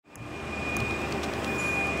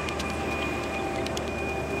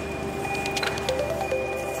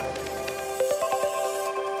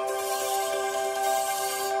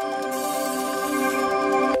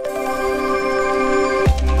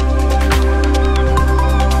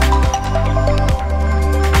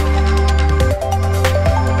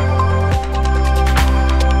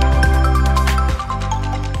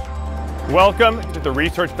Welcome to the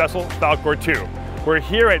research vessel Falkor 2. We're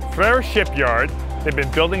here at Frere Shipyard. They've been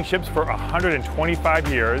building ships for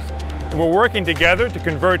 125 years, and we're working together to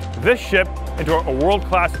convert this ship into a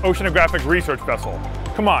world-class oceanographic research vessel.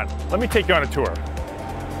 Come on, let me take you on a tour.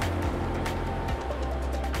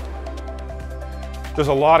 There's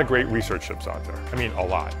a lot of great research ships out there. I mean, a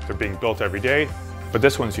lot. They're being built every day, but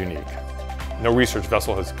this one's unique. No research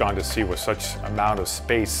vessel has gone to sea with such amount of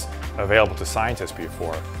space available to scientists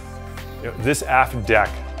before. This aft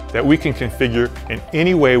deck that we can configure in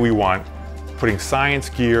any way we want, putting science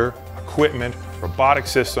gear, equipment, robotic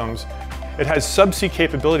systems. It has subsea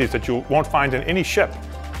capabilities that you won't find in any ship.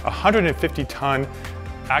 A 150-ton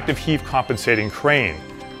active heave compensating crane.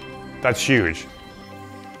 That's huge.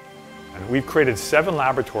 And we've created 7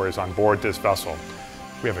 laboratories on board this vessel.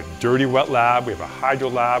 We have a dirty wet lab, we have a hydro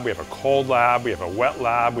lab, we have a cold lab, we have a wet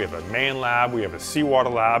lab, we have a main lab, we have a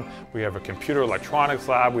seawater lab, we have a computer electronics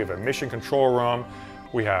lab, we have a mission control room,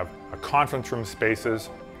 we have a conference room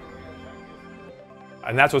spaces.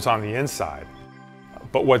 And that's what's on the inside.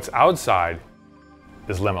 But what's outside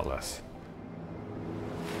is limitless.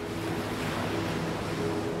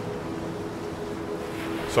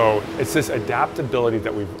 So it's this adaptability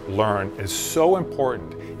that we've learned is so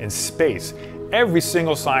important in space. Every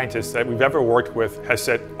single scientist that we've ever worked with has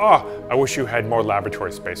said, oh, I wish you had more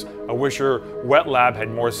laboratory space. I wish your wet lab had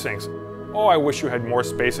more sinks. Oh, I wish you had more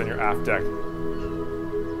space on your aft deck.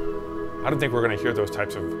 I don't think we're going to hear those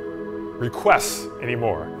types of requests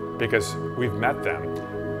anymore because we've met them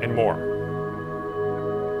and more.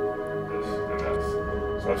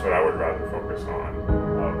 So that's what I would rather focus on,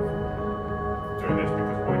 doing this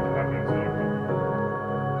because we have an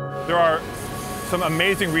example. There are some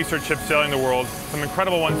amazing research ships sailing the world, some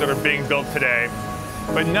incredible ones that are being built today,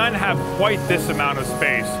 but none have quite this amount of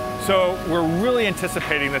space. So we're really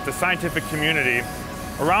anticipating that the scientific community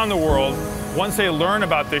around the world, once they learn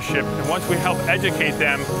about this ship and once we help educate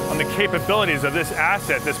them on the capabilities of this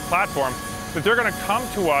asset, this platform, that they're going to come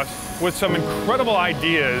to us with some incredible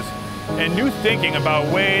ideas and new thinking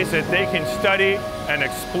about ways that they can study and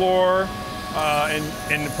explore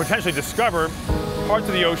and potentially discover parts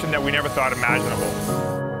of the ocean that we never thought imaginable.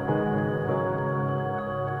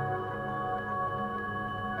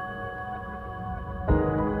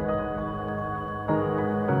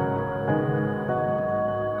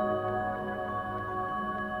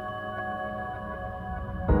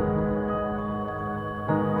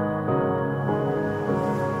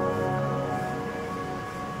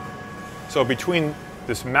 So between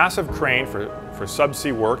this massive crane for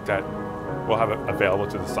subsea work that we'll have available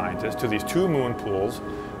to the scientists, to these 2 moon pools,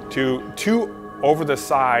 to 2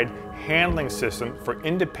 over-the-side handling systems for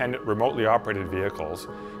independent remotely operated vehicles,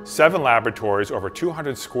 7 laboratories, over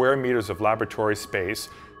 200 square meters of laboratory space,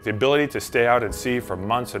 the ability to stay out at sea for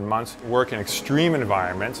months and months, work in extreme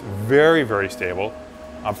environments, very, very stable,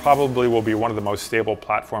 probably will be one of the most stable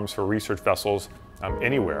platforms for research vessels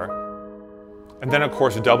anywhere. And then, of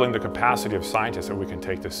course, doubling the capacity of scientists that we can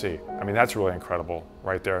take to sea. I mean, that's really incredible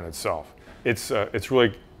right there in itself. It's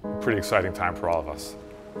really a pretty exciting time for all of us.